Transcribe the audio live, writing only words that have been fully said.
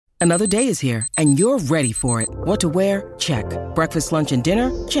Another day is here, and you're ready for it. What to wear? Check. Breakfast, lunch, and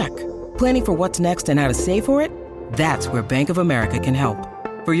dinner? Check. Planning for what's next and how to save for it? That's where Bank of America can help.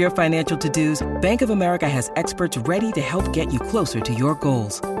 For your financial to-dos, Bank of America has experts ready to help get you closer to your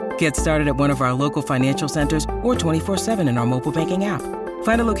goals. Get started at one of our local financial centers or 24/7 in our mobile banking app.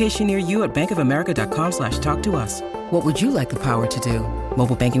 Find a location near you at bankofamerica.com/talktous. What would you like the power to do?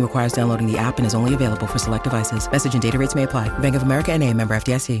 Mobile banking requires downloading the app and is only available for select devices. Message and data rates may apply. Bank of America N.A., member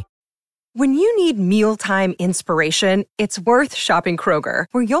FDIC. When you need mealtime inspiration, it's worth shopping Kroger,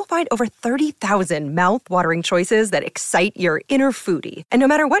 where you'll find over 30,000 mouth-watering choices that excite your inner foodie. And no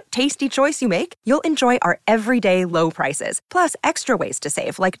matter what tasty choice you make, you'll enjoy our everyday low prices, plus extra ways to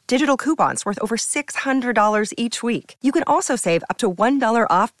save, like digital coupons worth over $600 each week. You can also save up to $1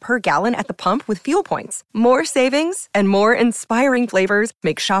 off per gallon at the pump with fuel points. More savings and more inspiring flavors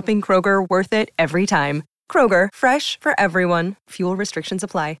make shopping Kroger worth it every time. Kroger, fresh for everyone. Fuel restrictions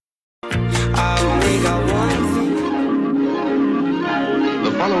apply.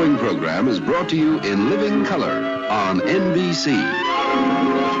 The following program is brought to you in living color on NBC.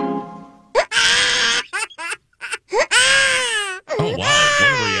 Oh, wow. What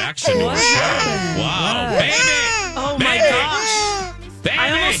a reaction to a show. Wow. Baby! Oh, my gosh. Baby!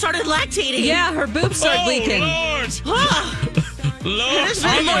 I almost started lactating. Yeah, her boobs started leaking. Lord, It's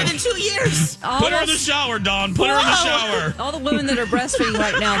been more than 2 years. Put her in the shower, Dawn. Put her in the shower. All the women that are breastfeeding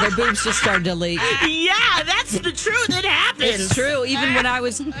right now, their boobs just started to leak. Yeah, that's the truth. It happens. It's true. Even when I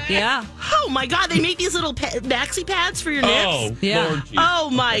was, yeah. Oh, my God. They make these little maxi pads for your nips. Oh, Yeah. Lord Jesus. Oh,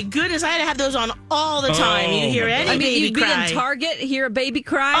 my goodness. I had to have those on all the time. Oh, You hear my any God. I mean, baby you'd be cry. in Target, hear a baby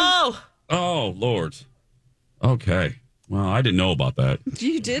cry. Oh, Lord. Okay. Well, I didn't know about that.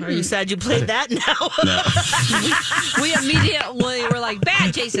 You didn't. are you sad you played that now? No. We immediately were like,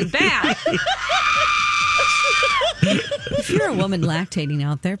 bad, Jason, bad. If you're a woman lactating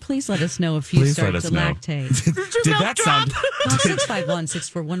out there, please let us know if you Please start let to us know. lactate. Did that sound? Call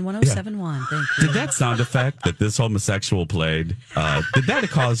 651-641-1071. Thank you. Did that sound effect that this homosexual played? Did that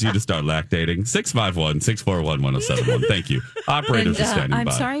cause you to start lactating? 651-641-1071. Thank you. Operators And, are standing I'm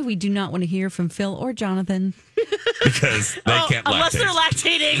by. sorry, we do not want to hear from Phil or Jonathan. Because they can't unless lactate. they're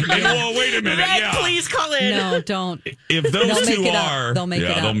lactating. Hey, whoa, wait a minute. Red, Yeah. please call in. No, don't. If They'll those make two it up. are, They'll make it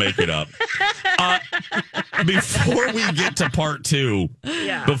up. they'll make it up. Before we get to part two,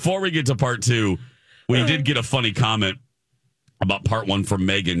 we did get a funny comment about part one from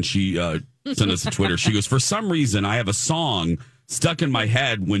Megan. She sent us a Twitter. She goes, for some reason, I have a song stuck in my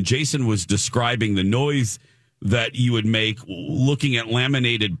head when Jason was describing the noise that you would make looking at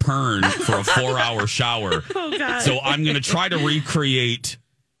laminated pern for a 4-hour shower. Oh, God. So I'm going to try to recreate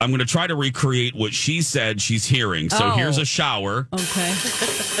what she said she's hearing. So Oh. here's a shower. Okay.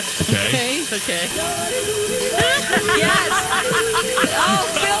 Okay. Okay. Yes. Oh,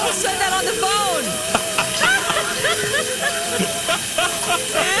 Phil said that on the phone.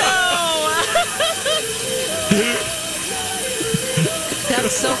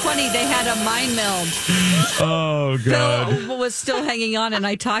 That's so funny. They had a mind meld. Oh, God. Phil was still hanging on, and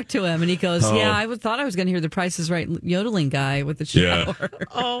I talked to him, and he goes, "Yeah, I thought I was going to hear the Price is Right yodeling guy with the shower." Yeah.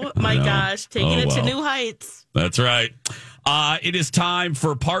 Oh, my know. gosh. Taking Oh, it to well. new heights. That's right. It is time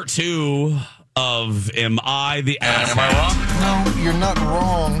for part two of Am I the Ass? Am I wrong? No, you're not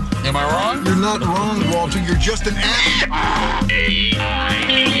wrong. Am I wrong? You're not wrong, Walter. You're just an ass. Am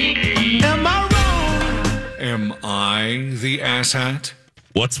I wrong? Am I the asshat?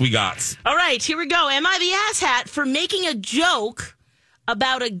 What's we got? All right, here we go. Am I the asshat for making a joke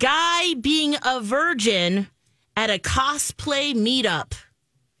about a guy being a virgin at a cosplay meetup?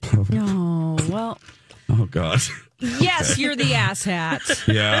 Oh, well, Oh, God. yes, you're the asshat.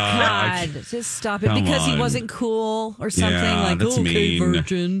 Yeah. God, just stop it. Come Because he on. wasn't cool or something. Yeah, like, that's okay, mean.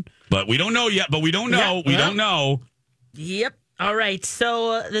 virgin. But we don't know yet. We don't know. Yeah, We don't know. Yep. All right.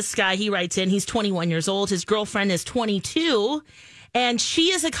 So this guy, he writes in, he's 21 years old. His girlfriend is 22. And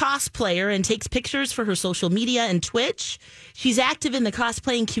she is a cosplayer and takes pictures for her social media and Twitch. She's active in the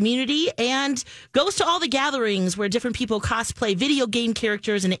cosplaying community and goes to all the gatherings where different people cosplay video game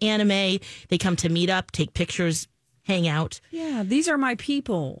characters and anime. They come to meet up, take pictures, hang out. Yeah, these are my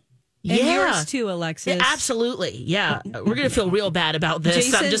people. And Yeah. yours too, Alexis. Yeah, absolutely. Yeah. We're going to feel real bad about this.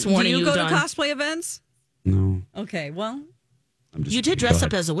 Jason, I'm just do warning you you, go Dawn. to cosplay events? No. Okay, well, I'm just You did go dress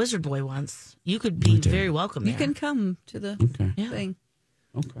ahead. up as a wizard boy once. You could be very welcome you there. can come to the Okay. thing.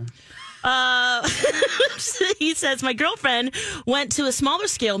 Okay. He says, my girlfriend went to a smaller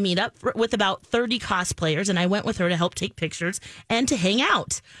scale meetup with about 30 cosplayers, and I went with her to help take pictures and to hang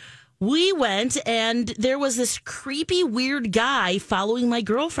out. We went, and there was this creepy, weird guy following my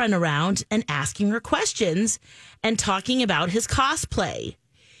girlfriend around and asking her questions and talking about his cosplay.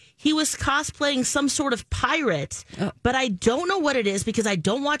 He was cosplaying some sort of pirate, but I don't know what it is because I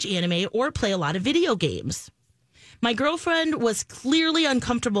don't watch anime or play a lot of video games. My girlfriend was clearly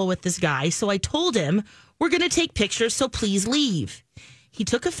uncomfortable with this guy, so I told him, we're going to take pictures, so please leave. He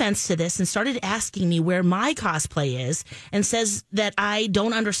took offense to this and started asking me where my cosplay is and says that I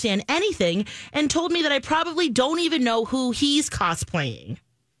don't understand anything and told me that I probably don't even know who he's cosplaying.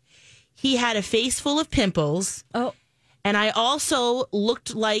 He had a face full of pimples. Oh. And I also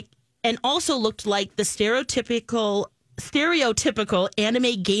looked like the stereotypical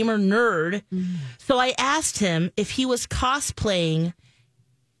anime gamer nerd. So I asked him if he was cosplaying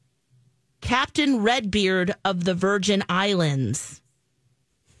Captain Redbeard of the Virgin Islands.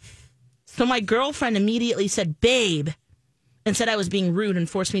 So my girlfriend immediately said, babe, and said I was being rude and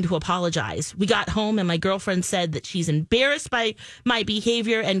forced me to apologize. We got home and my girlfriend said that she's embarrassed by my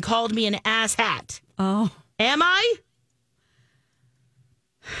behavior and called me an asshat. Oh. Am I?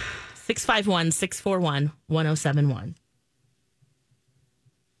 651-641-1071.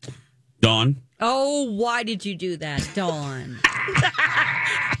 Dawn? Oh, why did you do that, Dawn?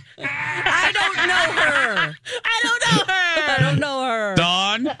 I don't know her. I don't know her.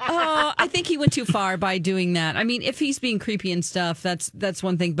 Dawn? Oh, I think he went too far by doing that. I mean, if he's being creepy and stuff, that's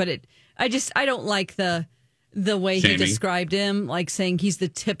one thing. But I don't like the way Shaming. he described him, like saying he's the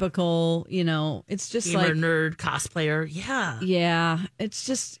typical, it's just gamer, like nerd, cosplayer. Yeah, it's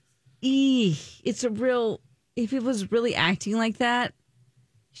just, it's a real, if he was really acting like that,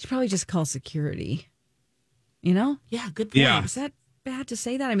 you should probably just call security, Yeah, good point. Yeah. Is that bad to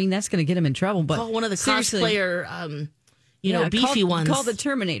say that? I mean, that's going to get him in trouble, but Call one of the seriously, cosplayer, beefy ones. Call the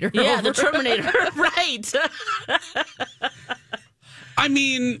Terminator. Yeah, over. the Terminator. Right. I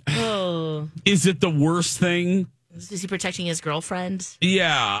mean, is it the worst thing? Is he protecting his girlfriend?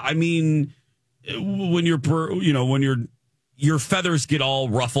 Yeah, I mean, when your feathers get all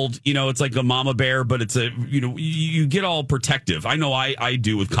ruffled, it's like a mama bear, but it's you get all protective. I know I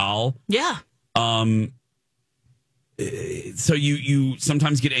do with Kyle. Yeah. So you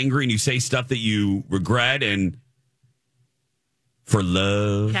sometimes get angry and you say stuff that you regret and for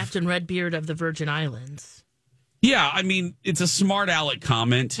love. Captain Redbeard of the Virgin Islands. Yeah, I mean, it's a smart aleck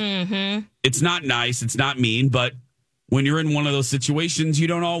comment. Mm-hmm. It's not nice. It's not mean. But when you're in one of those situations, you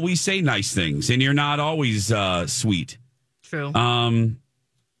don't always say nice things. And you're not always sweet. True. I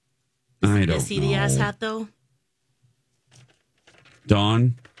don't know. Is he the ass hat, though?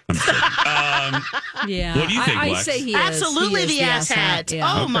 Dawn? I'm sorry. Yeah. What do you think, I Lex? say he is. Absolutely He is the ass hat.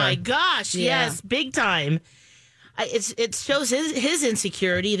 Yeah. Oh, Okay. my gosh. Yeah. Yes, big time. It shows his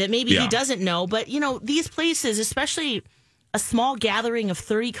insecurity that maybe Yeah. he doesn't know. But, these places, especially a small gathering of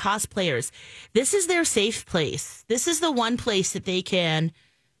 30 cosplayers, this is their safe place. This is the one place that they can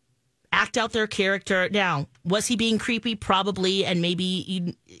act out their character. Now, was he being creepy? Probably. And maybe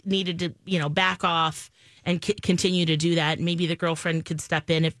he needed to, back off and continue to do that. Maybe the girlfriend could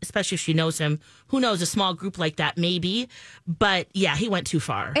step in, especially if she knows him. Who knows? A small group like that, maybe. But yeah, he went too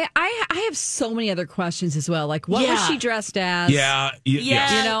far. I have so many other questions as well. Like, what was she dressed as? Yeah.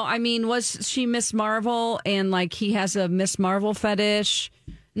 Yes. I mean, was she Miss Marvel and like he has a Miss Marvel fetish?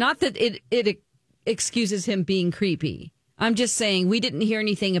 Not that it excuses him being creepy. I'm just saying we didn't hear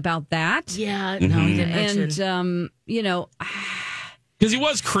anything about that. Yeah, no, he didn't mention. And, Because he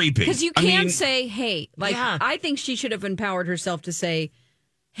was creepy. because you can't say, hey, like, Yeah. I think she should have empowered herself to say,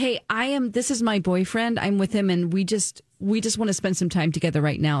 hey, this is my boyfriend. I'm with him and we just want to spend some time together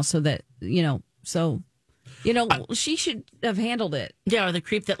right now so that, she should have handled it. Yeah, or the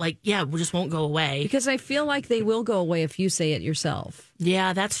creep that we just won't go away. Because I feel like they will go away if you say it yourself.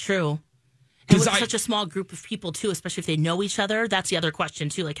 Yeah, that's true. And with 'Cause such a small group of people, too, especially if they know each other, that's the other question,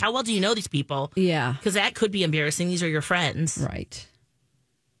 too. Like, how well do you know these people? Yeah. Because that could be embarrassing. These are your friends. Right.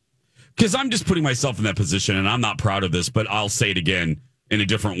 Because I'm just putting myself in that position, and I'm not proud of this, but I'll say it again in a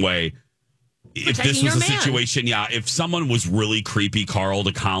different way. If this Protecting was a your man. situation, if someone was really creepy, Carl,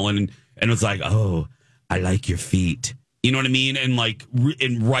 to Colin, and was like, oh, I like your feet. You know what I mean? And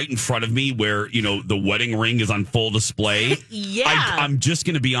right in front of me where, the wedding ring is on full display. Yeah. I'm just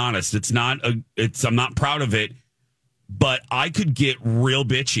going to be honest. I'm not proud of it, but I could get real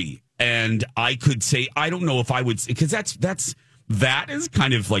bitchy and I could say, I don't know if I would, because that is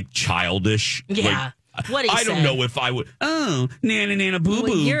kind of like childish. Yeah. What he I don't said. know if I would. Oh, nana nana boo Well,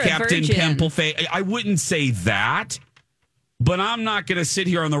 boo, you're a Captain virgin. Pimpleface. I wouldn't say that, but I'm not going to sit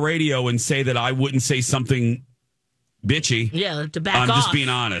here on the radio and say that I wouldn't say something bitchy. Yeah, to back I'm off. just being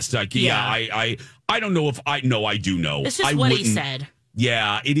honest. Like, I don't know if I know. I do know. It's just I what he wouldn't- said.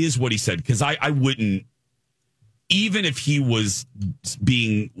 Yeah, it is what he said because I wouldn't. even if he was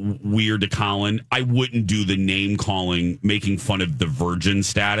being weird to Colin, I wouldn't do the name calling, making fun of the virgin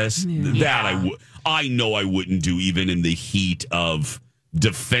status. That I know I wouldn't do, even in the heat of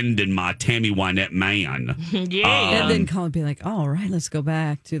defending my Tammy Wynette man. And then Colin would be like, "All right, let's go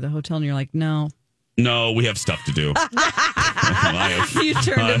back to the hotel," and you're like, "No." No, we have stuff to do. You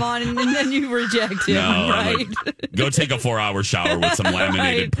turned him on and then you reject him, right? Go take a 4-hour shower with some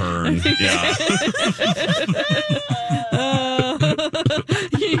laminated pern. Yeah.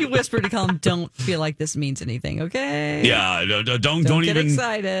 You whisper to Colin, "Don't feel like this means anything, okay?" Yeah, don't get even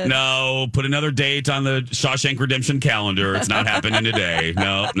excited. No, put another date on the Shawshank Redemption calendar. It's not happening today.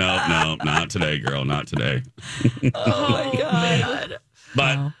 No, not today, girl, not today. Oh my God.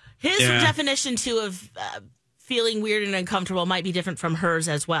 But his definition too of feeling weird and uncomfortable might be different from hers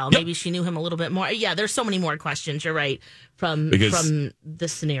as well. Yep. Maybe she knew him a little bit more. Yeah, there's so many more questions. You're right from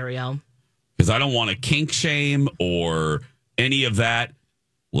this scenario. Because I don't want to kink shame or any of that.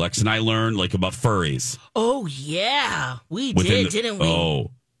 Lex and I learned about furries. Oh yeah, we didn't we?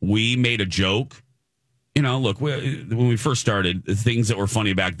 Oh, we made a joke. Look, when we first started, the things that were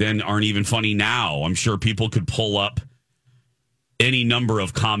funny back then aren't even funny now. I'm sure people could pull up any number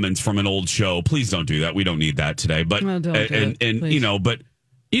of comments from an old show. Please don't do that. We don't need that today. But don't do it, but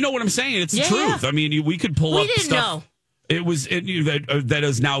you know what I'm saying? It's the truth. I mean, we could pull up didn't stuff. Know. It was that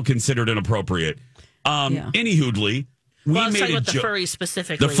is now considered inappropriate. Anywhoodly, we made a joke. The furry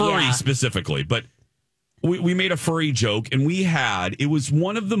specifically. The furry specifically, but we made a furry joke, and it was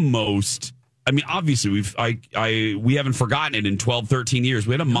one of the most. I mean, obviously, we haven't forgotten it in 12, 13 years.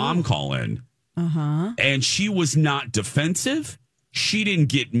 We had a mom call in, and she was not defensive. She didn't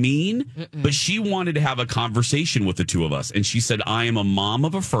get mean, but she wanted to have a conversation with the two of us. And she said, "I am a mom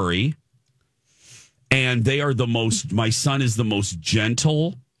of a furry, and they are my son is the most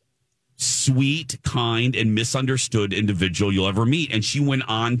gentle, sweet, kind, and misunderstood individual you'll ever meet." And she went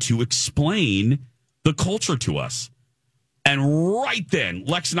on to explain the culture to us. And right then,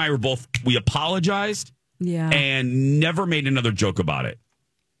 Lex and I we apologized and never made another joke about it.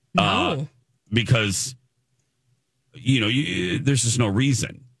 No. Because... there's just no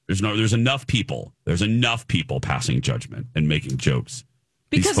reason. There's enough people. There's enough people passing judgment and making jokes.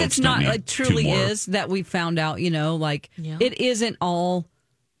 Because it's not truly is that we found out, it isn't all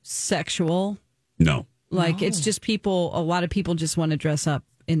sexual. No. It's just people, a lot of people just want to dress up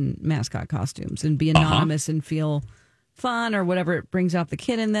in mascot costumes and be anonymous and feel fun or whatever. It brings out the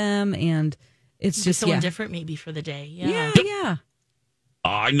kid in them. And it's just someone different maybe for the day. Yeah.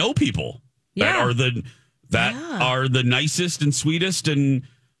 I know people that are the nicest and sweetest, and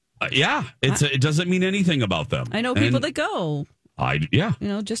it doesn't mean anything about them. I know people that go.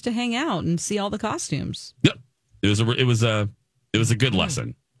 Just to hang out and see all the costumes. Yep, it was a good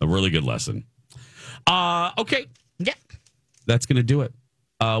lesson, a really good lesson. Okay, that's gonna do it.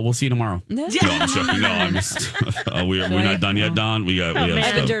 We'll see you tomorrow. No, I'm joking. No, I'm just. We're not done yet, Don. We have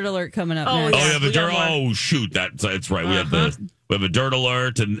a dirt alert coming up. Oh, next. We have a dirt. Oh shoot, that's right. We have a dirt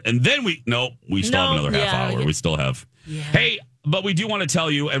alert, and then we still have another half hour. We still have. Yeah. Hey, but we do want to tell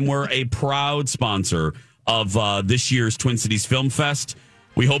you, and we're a proud sponsor of this year's Twin Cities Film Fest.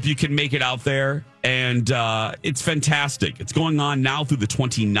 We hope you can make it out there, and it's fantastic. It's going on now through the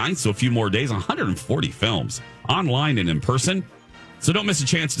 29th, so a few more days. 140 films online and in person. So don't miss a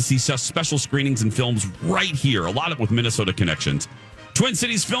chance to see such special screenings and films right here. A lot of it with Minnesota connections.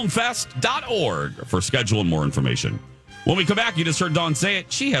 TwinCitiesFilmFest.org for schedule and more information. When we come back, you just heard Dawn say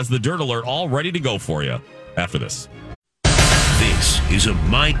it. She has the Dirt Alert all ready to go for you after this. This is a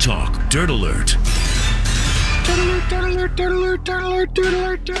My Talk Dirt Alert. Dirt alert, dirt alert, dirt alert, dirt alert, dirt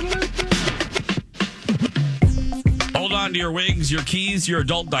alert, dirt alert. Hold on to your wigs, your keys, your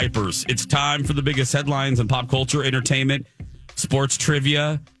adult diapers. It's time for the biggest headlines in pop culture, entertainment, sports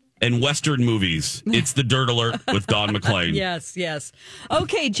trivia, and Western movies. It's the Dirt Alert with Dawn McClain. Yes.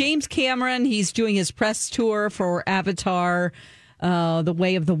 Okay, James Cameron, he's doing his press tour for Avatar, The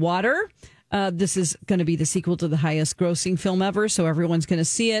Way of the Water. This is going to be the sequel to the highest grossing film ever, so everyone's going to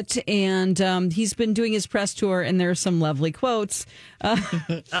see it. And he's been doing his press tour, and there are some lovely quotes.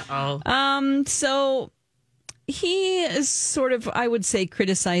 So he is sort of, I would say,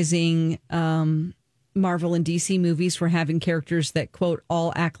 criticizing Marvel and DC movies for having characters that, quote,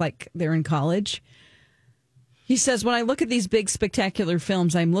 all act like they're in college. He says, when I look at these big, spectacular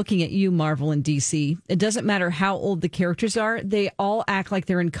films, I'm looking at you, Marvel and DC. It doesn't matter how old the characters are. They all act like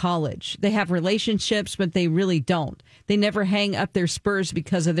they're in college. They have relationships, but they really don't. They never hang up their spurs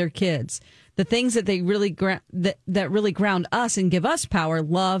because of their kids. The things that they really that really ground us and give us power,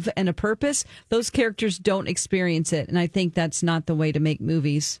 love, and a purpose, those characters don't experience it. And I think that's not the way to make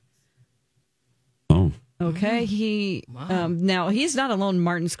movies. Oh, Okay, he now he's not alone.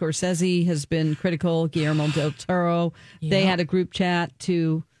 Martin Scorsese has been critical. Guillermo del Toro. They had a group chat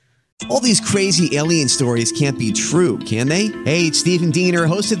to. All these crazy alien stories can't be true, can they? Hey, it's Stephen Diener,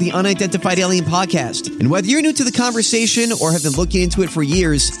 host of the Unidentified Alien Podcast. And whether you're new to the conversation or have been looking into it for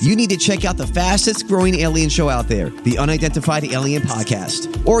years, you need to check out the fastest growing alien show out there, the Unidentified Alien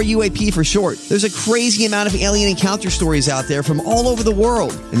Podcast, or UAP for short. There's a crazy amount of alien encounter stories out there from all over the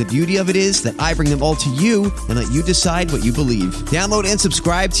world. And the beauty of it is that I bring them all to you and let you decide what you believe. Download and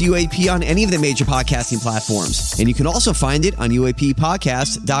subscribe to UAP on any of the major podcasting platforms. And you can also find it on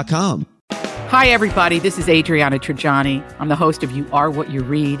UAPpodcast.com. Hi, everybody. This is Adriana Trajani. I'm the host of You Are What You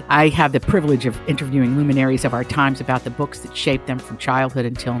Read. I have the privilege of interviewing luminaries of our times about the books that shaped them from childhood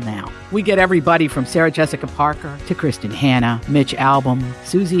until now. We get everybody from Sarah Jessica Parker to Kristen Hanna, Mitch Albom,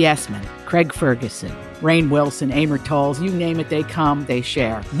 Susie Essman, Craig Ferguson, Rainn Wilson, Amor Tolls, you name it, they come, they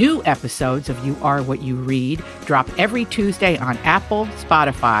share. New episodes of You Are What You Read drop every Tuesday on Apple,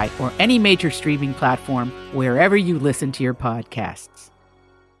 Spotify, or any major streaming platform wherever you listen to your podcasts.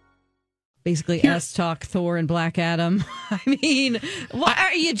 Basically, us talk Thor and Black Adam. I mean,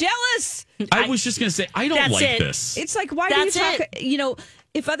 are you jealous? I was just going to say, I don't like this. It's like, why do you talk? You know,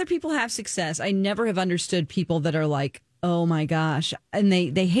 if other people have success, I never have understood people that are like, oh my gosh, and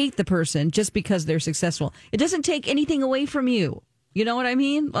they hate the person just because they're successful. It doesn't take anything away from you. You know what I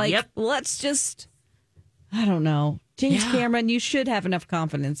mean? Like, let's just, I don't know. James Cameron, you should have enough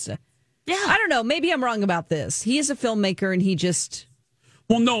confidence to, I don't know. Maybe I'm wrong about this. He is a filmmaker and he just...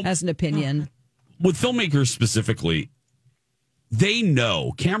 has an opinion. With filmmakers specifically, they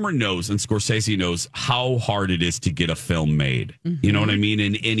know, Cameron knows and Scorsese knows how hard it is to get a film made. Mm-hmm. You know what I mean?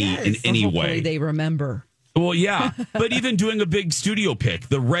 In any way. They remember. Well, yeah. But even doing a big studio pick,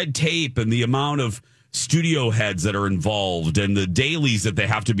 the red tape and the amount of studio heads that are involved and the dailies that they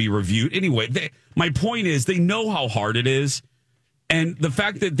have to be reviewed. Anyway, my point is they know how hard it is. And the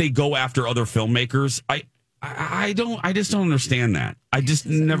fact that they go after other filmmakers, I just don't understand that. I just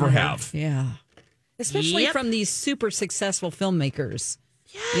never have. Yeah. Especially from these super successful filmmakers.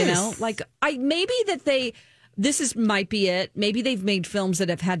 Yes. You know, like might be it. Maybe they've made films that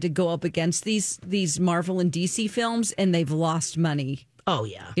have had to go up against these Marvel and DC films and they've lost money. Oh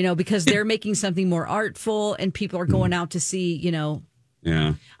yeah. You know, because they're making something more artful and people are going out to see, you know.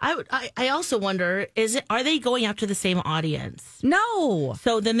 Yeah. I also wonder, are they going after the same audience? No.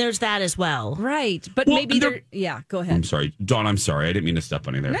 So then there's that as well. Right. But maybe go ahead. I'm sorry. Dawn, I'm sorry. I didn't mean to step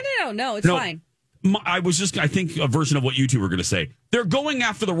on you there. No, it's fine. I think a version of what you two were going to say. They're going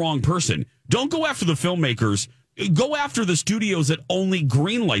after the wrong person. Don't go after the filmmakers. Go after the studios that only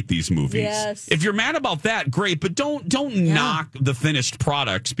greenlight these movies. Yes. If you're mad about that, great, but don't knock the finished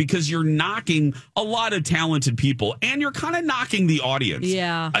products because you're knocking a lot of talented people and you're kind of knocking the audience.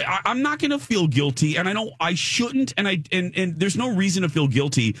 Yeah. I'm not going to feel guilty, and I know I shouldn't, and there's no reason to feel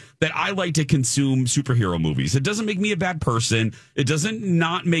guilty that I like to consume superhero movies. It doesn't make me a bad person. It doesn't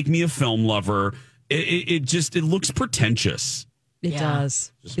not make me a film lover. It looks pretentious. It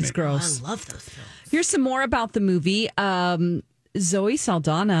does. It's gross. I love those films. Here's some more about the movie. Zoe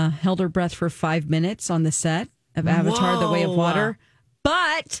Saldana held her breath for 5 minutes on the set of Avatar: The Way of Water.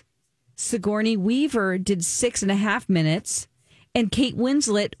 But Sigourney Weaver did 6.5 minutes, and Kate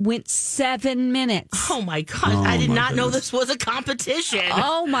Winslet went 7 minutes. Oh, my God. I did not know this was a competition.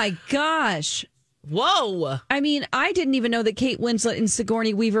 Oh, my gosh. Whoa. I mean, I didn't even know that Kate Winslet and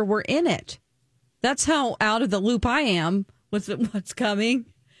Sigourney Weaver were in it. That's how out of the loop I am with what's coming.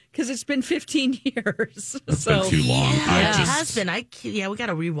 Because it's been 15 years. It's been too long. Yeah, it has been. We got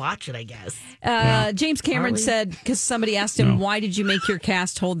to rewatch it, I guess. James Cameron said, because somebody asked him, why did you make your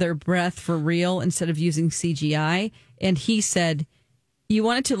cast hold their breath for real instead of using CGI? And he said, you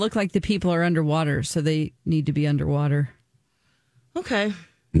want it to look like the people are underwater, so they need to be underwater. Okay.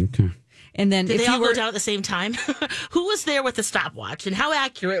 And then did they all go down at the same time? Who was there with the stopwatch, and how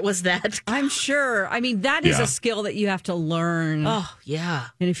accurate was that? I'm sure. I mean, that is a skill that you have to learn. Oh, yeah.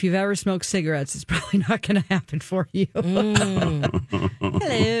 And if you've ever smoked cigarettes, it's probably not going to happen for you. Hello.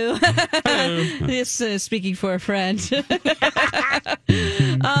 This speaking for a friend.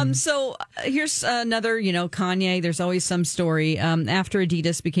 So here's another, Kanye. There's always some story. After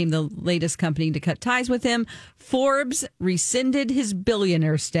Adidas became the latest company to cut ties with him, Forbes rescinded his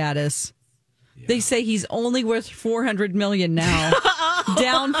billionaire status. Yeah. They say he's only worth $400 million now,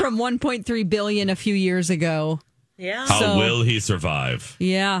 down from $1.3 billion a few years ago. Yeah. How will he survive?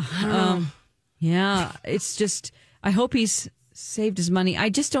 Yeah. Yeah. It's just, I hope he's saved his money. I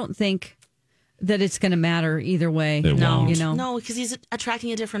just don't think that it's going to matter either way. It won't. No, because he's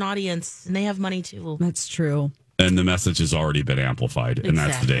attracting a different audience, and they have money too. That's true. And the message has already been amplified, and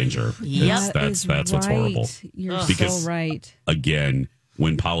that's the danger. Yep. That's what's horrible. You're because, so right. Again,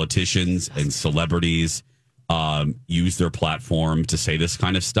 when politicians and celebrities use their platform to say this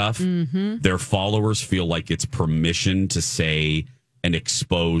kind of stuff, their followers feel like it's permission to say and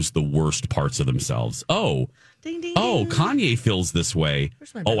expose the worst parts of themselves. Oh, ding, ding, oh, ding. Kanye feels this way.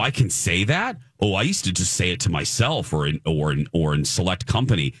 Oh, I can say that? Oh, I used to just say it to myself or in select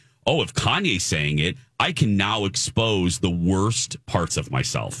company. Oh, if Kanye's saying it, I can now expose the worst parts of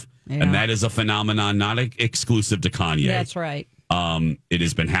myself. Yeah. And that is a phenomenon not exclusive to Kanye. That's right. It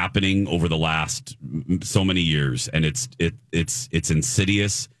has been happening over the last so many years, and it's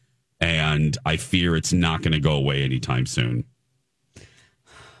insidious, and I fear it's not going to go away anytime soon.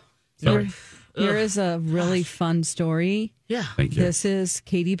 Here is a really fun story. Yeah. Thank you. This is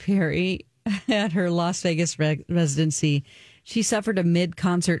Katy Perry at her Las Vegas residency. She suffered a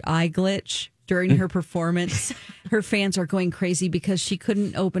mid-concert eye glitch during her performance. Her fans are going crazy because she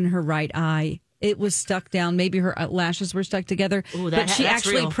couldn't open her right eye. It was stuck down. Maybe her lashes were stuck together. Ooh, but she that's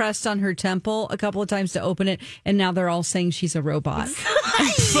actually real. pressed on her temple a couple of times to open it, and now they're all saying she's a robot.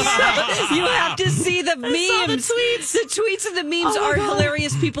 So you have to see the memes. The tweets and the memes are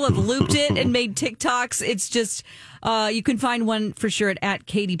hilarious. People have looped it and made TikToks. It's just... you can find one for sure at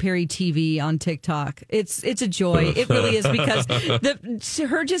Katy Perry TV on TikTok. It's a joy. It really is, because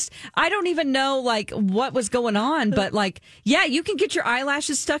I don't even know like what was going on, but like, yeah, you can get your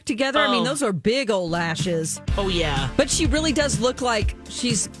eyelashes stuck together. I mean, those are big old lashes. Oh yeah. But she really does look like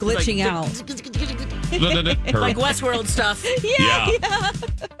she's glitching out. Like Westworld stuff. Yeah.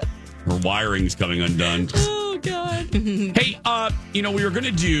 Her wiring's coming undone. Oh, God. Hey, we were going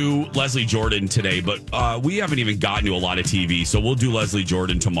to do Leslie Jordan today, but we haven't even gotten to a lot of TV, so we'll do Leslie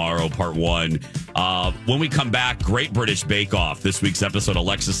Jordan tomorrow, part 1. When we come back, Great British Bake Off. This week's episode,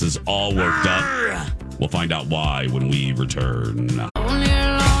 Alexis is all worked up. We'll find out why when we return.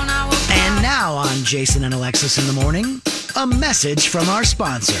 And now on Jason and Alexis in the Morning, a message from our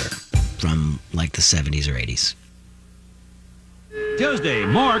sponsor from like the 70s or 80s. Tuesday,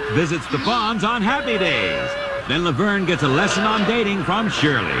 Mark visits the Fonz on Happy Days. Then Laverne gets a lesson on dating from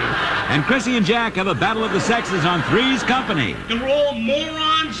Shirley. And Chrissy and Jack have a battle of the sexes on Three's Company. They're all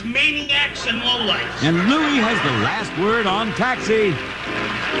morons, maniacs, and lowlifes. And Louie has the last word on Taxi.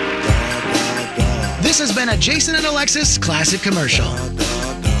 This has been a Jason and Alexis classic commercial.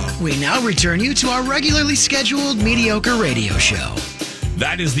 We now return you to our regularly scheduled mediocre radio show.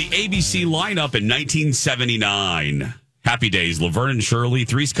 That is the ABC lineup in 1979. Happy Days, Laverne and Shirley,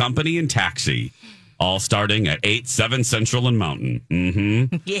 Three's Company, and Taxi. All starting at 8, 7 Central and Mountain.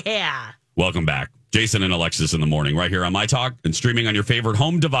 Mm-hmm. Yeah. Welcome back. Jason and Alexis in the morning, right here on My Talk and streaming on your favorite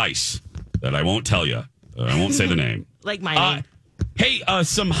home device that I won't tell you. I won't say the name. Like my name. Hey,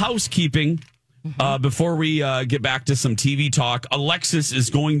 some housekeeping before we get back to some TV talk. Alexis is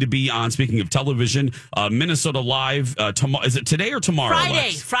going to be on, speaking of television, Minnesota Live. Is it today or tomorrow?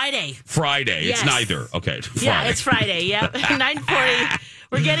 Friday. Yes. It's neither. Okay. Friday. Yeah, it's Friday. Yep. 9:40.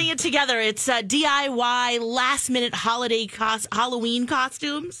 We're getting it together. It's DIY last-minute holiday Halloween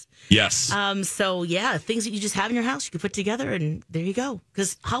costumes. Yes. So, yeah, things that you just have in your house, you can put together, and there you go.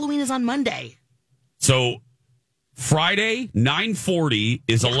 Because Halloween is on Monday. So, Friday, 9:40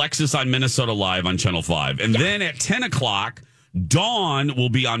 is Alexis on Minnesota Live on Channel 5. And then at 10 o'clock, Dawn will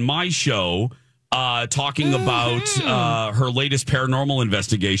be on my show talking about her latest paranormal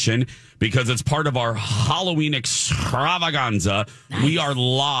investigation, because it's part of our Halloween extravaganza. Nice. We are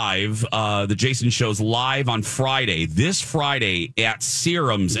live. The Jason Show's live on Friday. This Friday at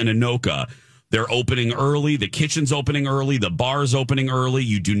Serums in Anoka. They're opening early. The kitchen's opening early. The bar's opening early.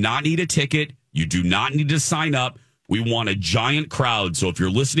 You do not need a ticket. You do not need to sign up. We want a giant crowd. So if you're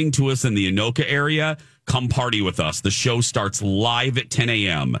listening to us in the Anoka area, come party with us. The show starts live at 10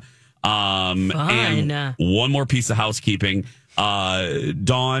 a.m. And one more piece of housekeeping.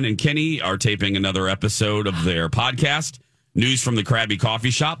 Dawn and Kenny are taping another episode of their podcast, News from the Krabby Coffee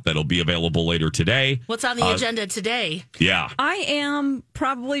Shop. That'll be available later today. What's on the agenda today? Yeah. I am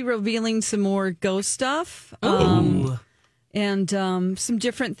probably revealing some more ghost stuff. And some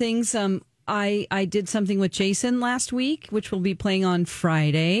different things. I did something with Jason last week, which will be playing on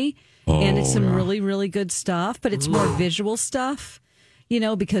Friday. And it's some really, really good stuff, but it's more visual stuff. You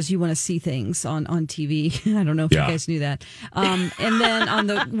know, because you want to see things on TV. I don't know if you guys knew that. And then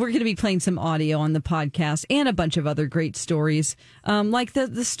we're going to be playing some audio on the podcast and a bunch of other great stories, like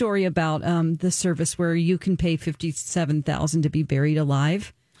the story about the service where you can pay $57,000 to be buried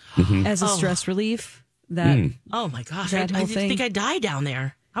alive as a stress relief. Oh my gosh! I think I'd die down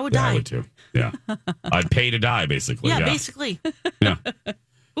there. I would die. I would too. Yeah, I'd pay to die, basically. Yeah, basically. Yeah.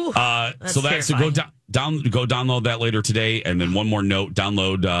 Ooh, so go download that later today. And then one more note,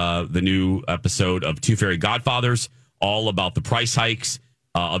 download the new episode of Two Fairy Godfathers, all about the price hikes,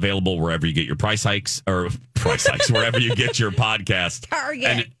 available wherever you get your wherever you get your podcast.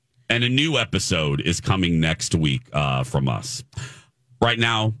 Target. And a new episode is coming next week from us. Right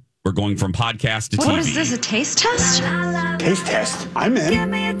now, we're going from podcast to TV. What is this, a taste test? Taste test? I'm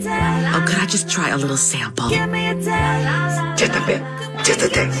in. Oh, could I just try a little sample? Just a bit. Just a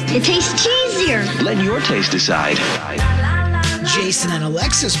taste. It tastes cheesier. Let your taste decide. Jason and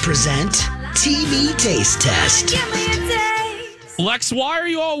Alexis present TV Taste Test. Lex, why are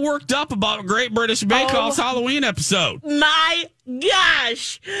you all worked up about Great British Bake Off's Halloween episode? My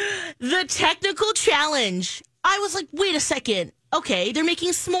gosh. The technical challenge. I was like, wait a second. Okay, they're making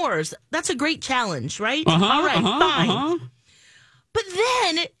s'mores. That's a great challenge, right? All right, fine. But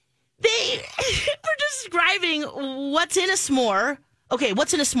then they were describing what's in a s'more. Okay,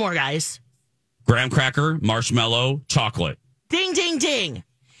 what's in a s'more, guys? Graham cracker, marshmallow, chocolate. Ding, ding, ding.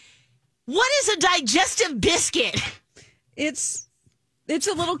 What is a digestive biscuit? It's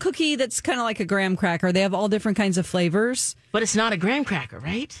a little cookie that's kind of like a graham cracker. They have all different kinds of flavors. But it's not a graham cracker,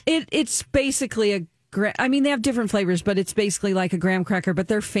 right? It's basically they have different flavors, but it's basically like a graham cracker, but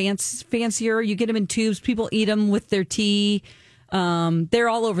they're fancier. You get them in tubes. People eat them with their tea. They're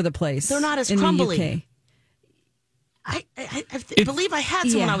all over the place. They're not as in crumbly. The UK. I believe I had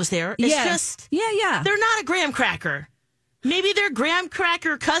some when I was there. It's just, yeah. They're not a graham cracker. Maybe they're graham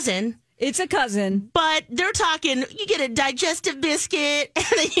cracker cousin. It's a cousin. But they're talking, you get a digestive biscuit, and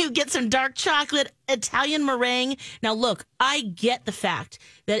then you get some dark chocolate Italian meringue. Now, look, I get the fact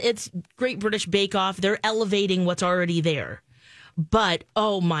that it's Great British Bake Off. They're elevating what's already there. But,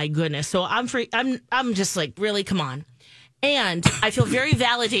 oh, my goodness. So I'm just like, really? Come on. And I feel very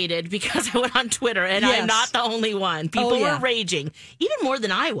validated because I went on Twitter, and I'm not the only one. People were raging, even more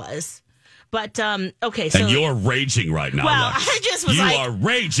than I was. But, okay, so... And you're raging right now, well, Lex. I just was You are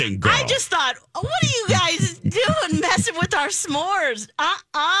raging, girl. I just thought, what are you guys doing messing with our s'mores?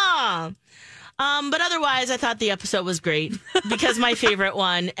 But otherwise, I thought the episode was great because my favorite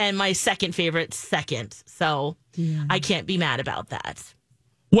one and my second favorite second. So I can't be mad about that.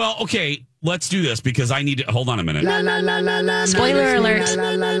 Well, okay, let's do this because I need to... Hold on a minute. Spoiler alert.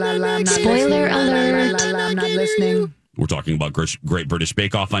 Spoiler alert. I'm not listening. We're talking about Great British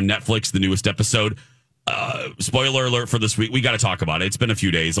Bake Off on Netflix, the newest episode. Spoiler alert for this week. We got to talk about it. It's been a few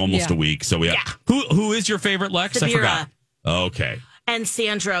days, almost a week. So we have... Who is your favorite, Lex? Sabira. I forgot. Okay. And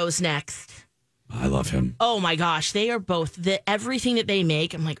Sandro's next. I love him. Oh, my gosh. They are both... everything that they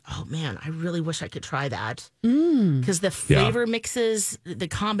make, I'm like, oh, man, I really wish I could try that. Because the flavor mixes, the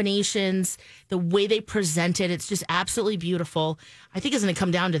combinations, the way they present it, it's just absolutely beautiful. I think it's going to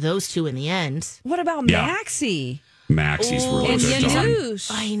come down to those two in the end. What about Maxie? Maxie's really good.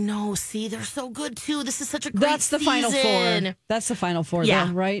 I know. See, they're so good too. This is such a great That's the season. Final Four. That's the Final Four, though,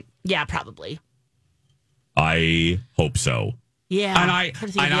 right? Yeah, probably. I hope so. Yeah. And I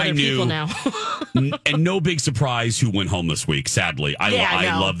knew. Now. And no big surprise who went home this week, sadly.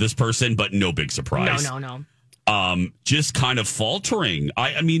 I love this person, but no big surprise. No. Just kind of faltering.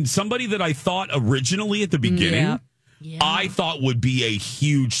 I mean, somebody that I thought originally at the beginning, I thought would be a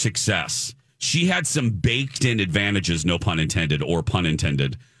huge success. She had some baked-in advantages, no pun intended, or pun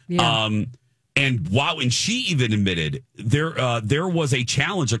intended. Yeah. And wow, and she even admitted there was a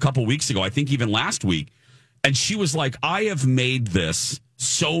challenge a couple weeks ago, I think even last week, and she was like, I have made this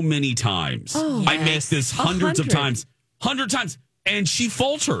so many times. I make this hundreds of times. 100 times. And she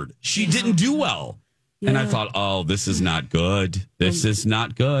faltered. She didn't do well. Yeah. And I thought, oh, this is not good. This is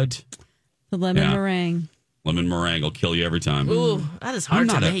not good. The lemon meringue. Lemon meringue will kill you every time. Ooh, that is hard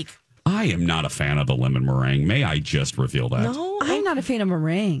to make. I am not a fan of the lemon meringue. May I just reveal that? No, I'm not a fan of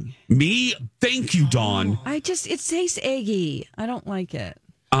meringue. Me? Thank you, Dawn. It tastes eggy. I don't like it.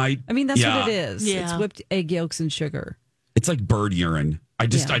 I mean, that's what it is. Yeah. It's whipped egg yolks and sugar. It's like bird urine. I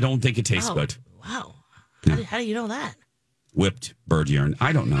don't think it tastes good. Wow. How do you know that? Whipped bird urine.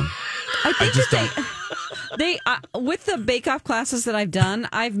 I don't know. I just don't. They with the bake-off classes that I've done,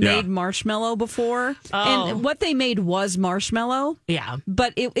 I've made marshmallow before, and what they made was marshmallow. Yeah,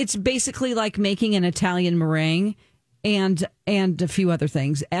 but it's basically like making an Italian meringue and a few other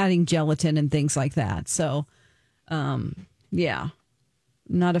things, adding gelatin and things like that. So, not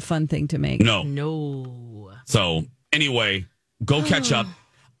a fun thing to make. No. So anyway, go catch up.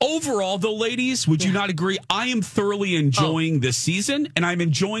 Overall, though, ladies, would you not agree? I am thoroughly enjoying this season, and I'm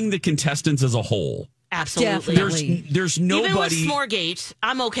enjoying the contestants as a whole. Absolutely. There's nobody. Even with S'moregate,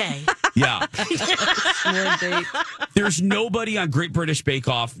 I'm okay. Yeah. There's nobody on Great British Bake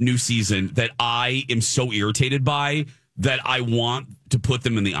Off new season that I am so irritated by that I want to put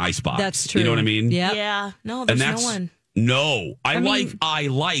them in the icebox. That's true. You know what I mean? Yeah. No, there's no one. No, I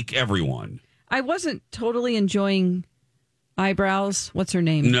like everyone. I wasn't totally enjoying Eyebrows. What's her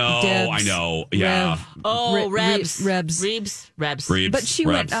name? No, Debs, I know. Yeah. Rebs. Rebs. But she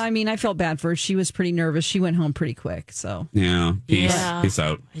went, I felt bad for her. She was pretty nervous. She went home pretty quick. So yeah. Peace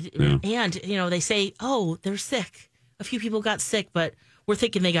out. Yeah. And, they say, they're sick. A few people got sick, but we're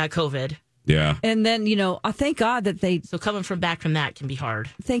thinking they got COVID. Yeah. And then, thank God that So coming back from that can be hard.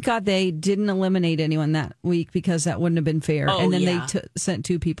 Thank God they didn't eliminate anyone that week because that wouldn't have been fair. Oh, and then they sent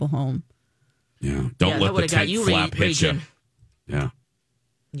 2 people home. Yeah. Don't let the tent flap hit you. Yeah.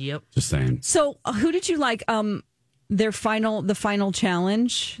 Yep. Just saying. So who did you like? The final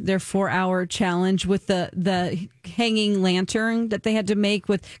challenge, their 4-hour challenge with the hanging lantern that they had to make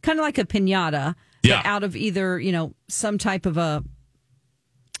with kind of like a piñata. Yeah. Out of either, some type of a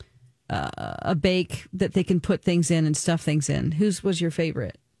bake that they can put things in and stuff things in. Whose was your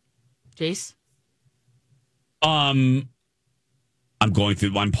favorite? Jace? I'm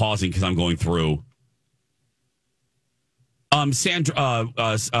pausing because I'm going through.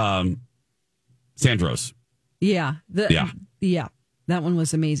 Sandro's. Yeah. Yeah. That one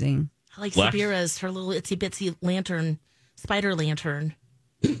was amazing. I like Sabira's, her little itsy bitsy lantern, spider lantern.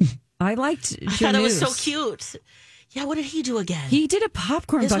 I liked I thought it was so cute. Yeah, what did he do again? He did a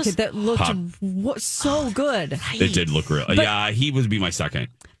popcorn bucket that looked so good. It did look real. Yeah, he would be my second.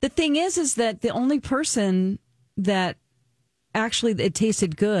 The thing is that the only person that actually it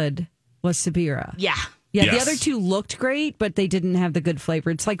tasted good was Sabira. Yeah. Yeah, Yes. the other 2 looked great, but they didn't have the good flavor.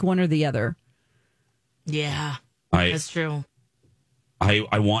 It's like one or the other. Yeah, that's true.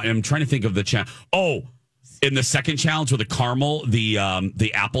 I'm trying to think of the challenge. Oh, in the second challenge with the caramel,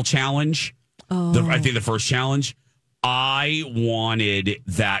 the apple challenge. Oh. I think the first challenge. I wanted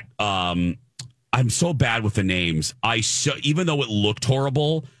that. I'm so bad with the names. Even though it looked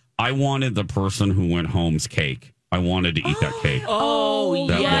horrible, I wanted the person who went home's cake. I wanted to eat that cake.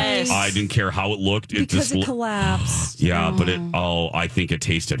 I didn't care how it looked. Because it collapsed. Yeah, but I think it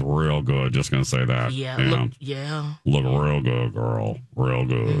tasted real good. Just gonna say that. Look real good, girl. Real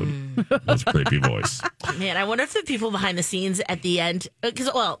good. That's a creepy voice. Man, I wonder if the people behind the scenes at the end,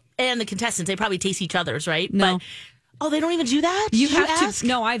 and the contestants, they probably taste each other's, right? No. But, they don't even do that? You have to.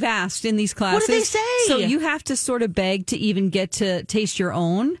 No, I've asked in these classes. What do they say? So you have to sort of beg to even get to taste your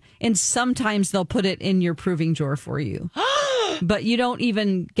own, and sometimes they'll put it in your proving drawer for you. But you don't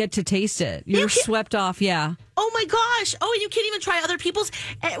even get to taste it. You're swept off. Yeah. Oh my gosh! Oh, and you can't even try other people's.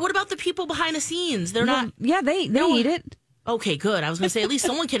 What about the people behind the scenes? They're not. Yeah, they eat it. Okay, good. I was going to say at least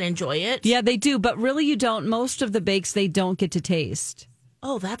someone can enjoy it. Yeah, they do, but really, you don't. Most of the bakes they don't get to taste.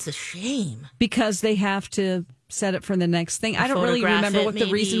 Oh, that's a shame. Because they have to set it for the next thing. I don't really remember what the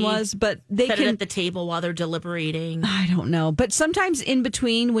reason was, but they set can it at the table while they're deliberating. I don't know. But sometimes in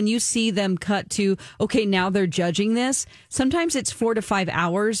between, when you see them cut to, okay, now they're judging this, sometimes it's 4 to 5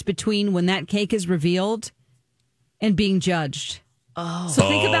 hours between when that cake is revealed and being judged. Oh. So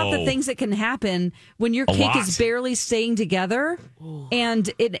think about the things that can happen when your cake is barely staying together. Ooh. And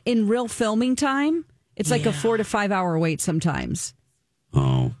in real filming time, it's like a 4 to 5 hour wait sometimes.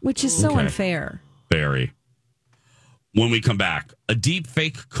 Oh. Which is so unfair. Very. When we come back, a deep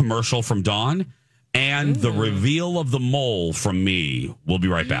fake commercial from Dawn and the reveal of the mole from me. We'll be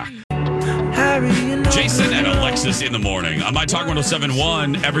right back. Jason and Alexis in the morning. On My Talk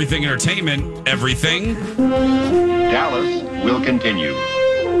 107.1, Everything Entertainment, everything. Dallas will continue.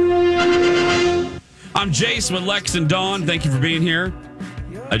 I'm Jace with Lex and Dawn. Thank you for being here.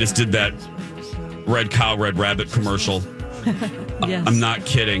 I just did that Red Cow, Red Rabbit commercial. Yes. I'm not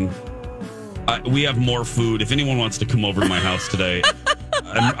kidding. We have more food. If anyone wants to come over to my house today,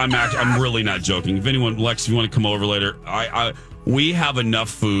 I'm really not joking. If anyone, Lex, if you want to come over later, we have enough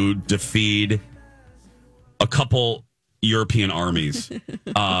food to feed a couple European armies.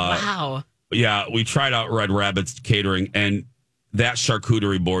 Wow. Yeah, we tried out Red Rabbit's catering, and that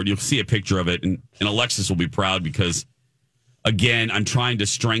charcuterie board, you'll see a picture of it, and Alexis will be proud because, again, I'm trying to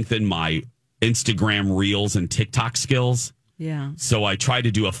strengthen my Instagram Reels and TikTok skills. Yeah. So I tried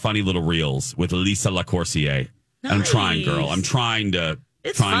to do a funny little Reels with Lisa LaCourcier. Nice. I'm trying, girl. I'm trying to.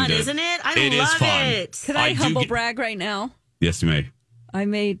 It's fun, isn't it? It is fun. It. Can I humble brag right now? Yes, you may. I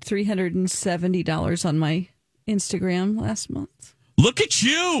made $370 on my Instagram last month. Look at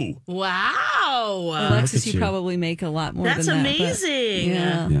you. Wow. Alexis, you probably make a lot more That's than that. That's amazing.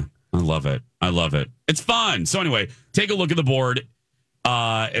 Yeah. I love it. I love it. It's fun. So anyway, take a look at the board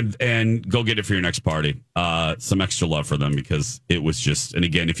and go get it for your next party. Some extra love for them because it was just, and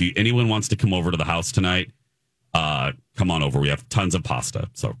again, if anyone wants to come over to the house tonight, come on over. We have tons of pasta,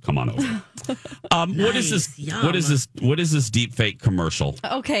 so come on over. What is this? Yum. What is this deep fake commercial?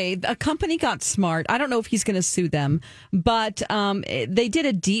 Okay, a company got smart. I don't know if he's going to sue them, but they did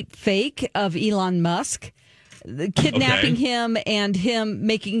a deep fake of Elon Musk, kidnapping him and him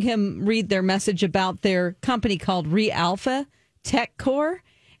making him read their message about their company called Re-Alpha Tech Core.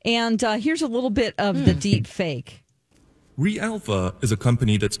 And here's a little bit of the deep fake. Re-Alpha is a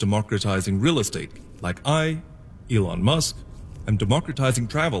company that's democratizing real estate, like Elon Musk, am democratizing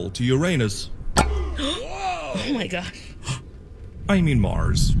travel to Uranus. Oh my gosh. I mean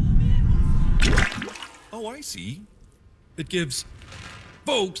Mars. Oh, I see. It gives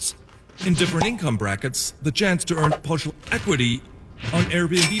folks in different income brackets the chance to earn partial equity on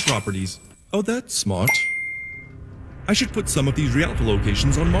Airbnb properties. Oh, that's smart. I should put some of these Re-Alpha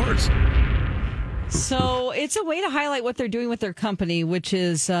locations on Mars. So it's a way to highlight what they're doing with their company, which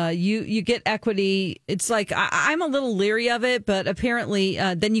is you get equity. It's like I'm a little leery of it, but apparently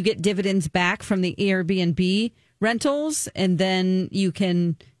then you get dividends back from the Airbnb rentals, and then you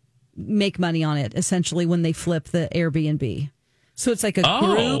can make money on it essentially when they flip the Airbnb. So it's like a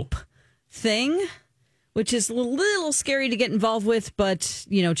group thing, which is a little scary to get involved with, but,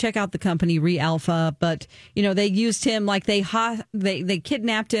 check out the company Re-Alpha. But, they used him like they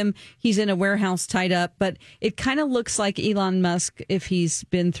kidnapped him. He's in a warehouse tied up, but it kind of looks like Elon Musk if he's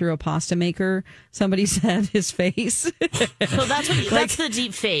been through a pasta maker. Somebody said his face. So that's the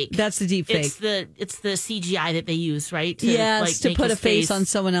deep fake. That's the deep fake. It's the CGI that they use, right? To put a face on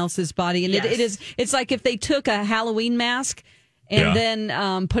someone else's body. And it's like if they took a Halloween mask and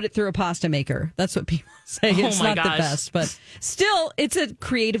then put it through a pasta maker. That's what people say. It's not the best, but still, it's a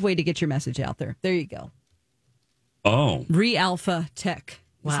creative way to get your message out there. There you go. Oh. Re-Alpha Tech.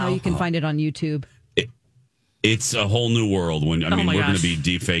 That's how you can find it on YouTube. It's a whole new world. We're going to be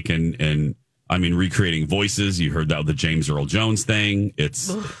deep faking and recreating voices. You heard that with the James Earl Jones thing. It's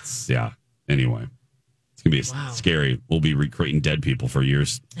anyway. It's going to be scary. We'll be recreating dead people for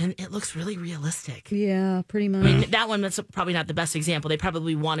years. And it looks really realistic. Yeah, pretty much. I mean, that one, that's probably not the best example. They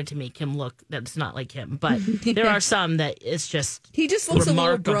probably wanted to make him look that's not like him. But there are some that it's just he just looks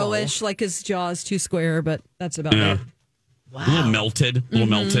remarkable. A little bro-ish, like his jaw's too square, but that's about it. Wow. A little melted.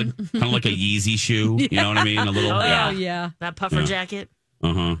 Kind of like a Yeezy shoe. You know what I mean? A little. That puffer jacket.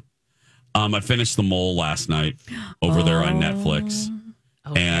 I finished The Mole last night over there on Netflix.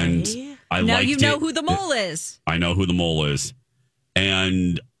 Okay. And I liked it. Now you know who the mole is. I know who the mole is.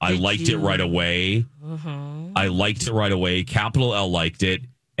 And I liked it right away. I liked it right away. Capital L liked it.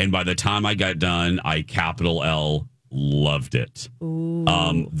 And by the time I got done, I capital L loved it.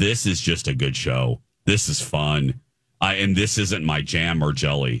 This is just a good show. This is fun. And this isn't my jam or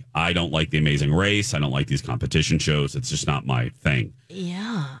jelly. I don't like The Amazing Race. I don't like these competition shows. It's just not my thing.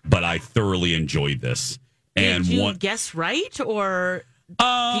 Yeah. But I thoroughly enjoyed this. Did you guess right or...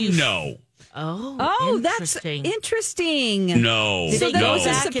 no. Oh, that's interesting. No. So that was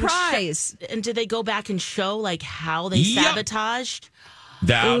a surprise. And did they go back and show like how they sabotaged?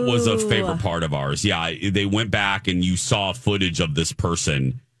 That was a favorite part of ours. Yeah, they went back and you saw footage of this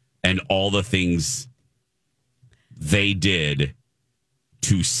person and all the things they did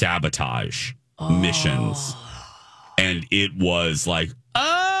to sabotage missions. And it was like,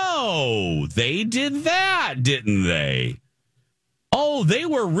 they did that, didn't they? Oh, they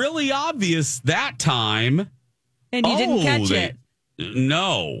were really obvious that time. And you didn't catch it.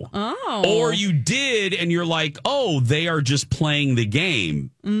 No. Oh. Or you did, and you're like, they are just playing the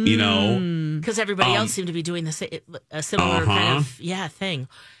game, you know? Because everybody else seemed to be doing a similar kind of, thing.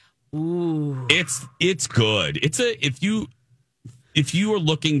 Ooh. It's good. If you are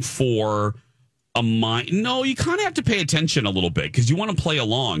looking for a mind, no, you kind of have to pay attention a little bit because you want to play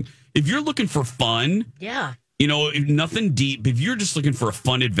along. If you're looking for fun, nothing deep. If you're just looking for a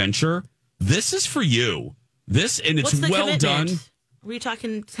fun adventure, this is for you. It's well done. Were you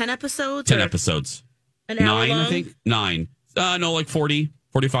talking 10 episodes? 10 episodes. An hour 9, long? I think. 9. No, like 40,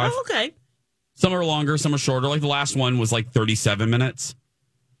 45. Oh, okay. Some are longer, some are shorter. Like the last one was like 37 minutes.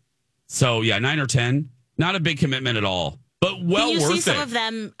 So, 9 or 10. Not a big commitment at all, but well worth it. Can you see some of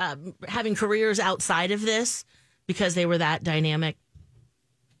them having careers outside of this because they were that dynamic?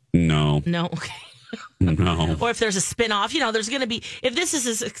 No. No? Okay. No. Or if there's a spin-off, there's going to be, if this is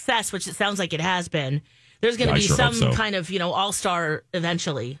a success, which it sounds like it has been, there's going to be some kind of, all-star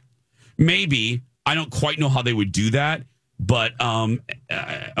eventually. Maybe. I don't quite know how they would do that, but, I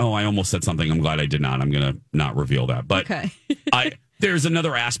almost said something. I'm glad I did not. I'm going to not reveal that. But there's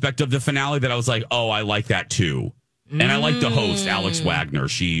another aspect of the finale that I was like, I like that too. And I like the host, Alex Wagner.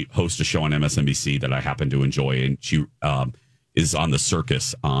 She hosts a show on MSNBC that I happen to enjoy, and she is on The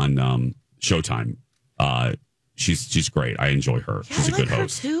Circus on Showtime. she's great. I enjoy her. She's a good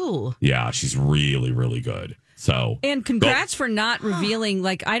host too. Yeah, she's really, really good. So, and congrats for not revealing.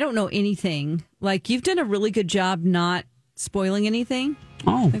 Like, I don't know anything. Like, you've done a really good job not spoiling anything.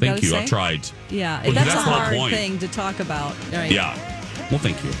 Oh, thank you. I've tried. Yeah, well, that's a hard thing to talk about. Right? Yeah. Well,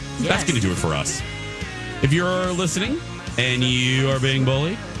 thank you. Yes. That's going to do it for us. If you're listening and you are being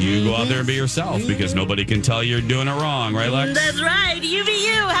bullied, you go out there and be yourself because nobody can tell you're doing it wrong, right, Lex? That's right. You be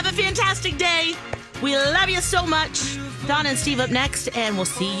you. Have a fantastic day. We love you so much. Donna and Steve up next, and we'll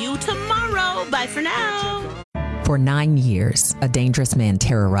see you tomorrow. Bye for now. For 9 years, a dangerous man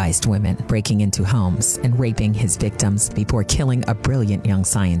terrorized women, breaking into homes and raping his victims before killing a brilliant young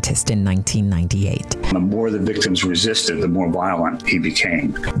scientist in 1998. The more the victims resisted, the more violent he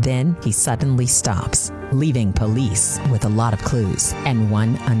became. Then he suddenly stops, leaving police with a lot of clues and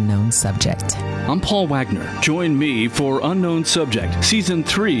one unknown subject. I'm Paul Wagner. Join me for Unknown Subject, Season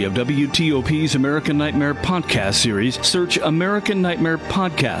 3 of WTOP's American Nightmare podcast series. Search American Nightmare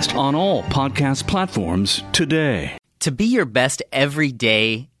Podcast on all podcast platforms today. To be your best every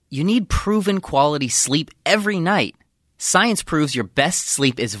day, you need proven quality sleep every night. Science proves your best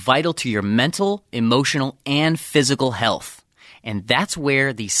sleep is vital to your mental, emotional, and physical health. And that's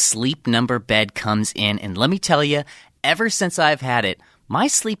where the Sleep Number bed comes in. And let me tell you, ever since I've had it, my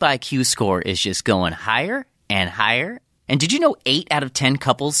sleep IQ score is just going higher and higher. And did you know 8 out of 10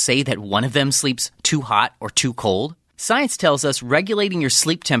 couples say that one of them sleeps too hot or too cold? Science tells us regulating your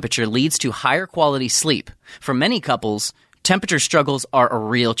sleep temperature leads to higher quality sleep. For many couples, temperature struggles are a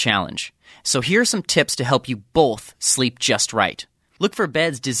real challenge. So here are some tips to help you both sleep just right. Look for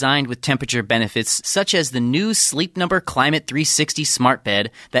beds designed with temperature benefits, such as the new Sleep Number Climate 360 smart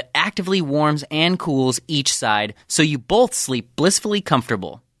bed that actively warms and cools each side so you both sleep blissfully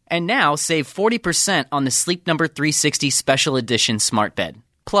comfortable. And now save 40% on the Sleep Number 360 Special Edition smart bed,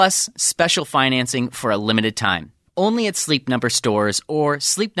 plus special financing for a limited time. Only at Sleep Number stores or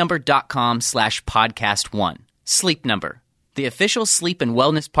sleepnumber.com/podcast1. Sleep Number, the official sleep and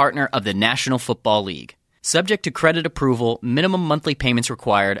wellness partner of the National Football League. Subject to credit approval, minimum monthly payments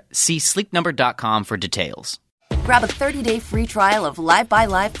required. See sleepnumber.com for details. Grab a 30-day free trial of Live by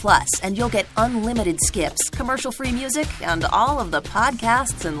Live Plus, and you'll get unlimited skips, commercial-free music, and all of the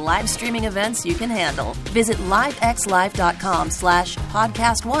podcasts and live streaming events you can handle. Visit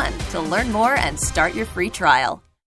livexlive.com/podcast1 to learn more and start your free trial.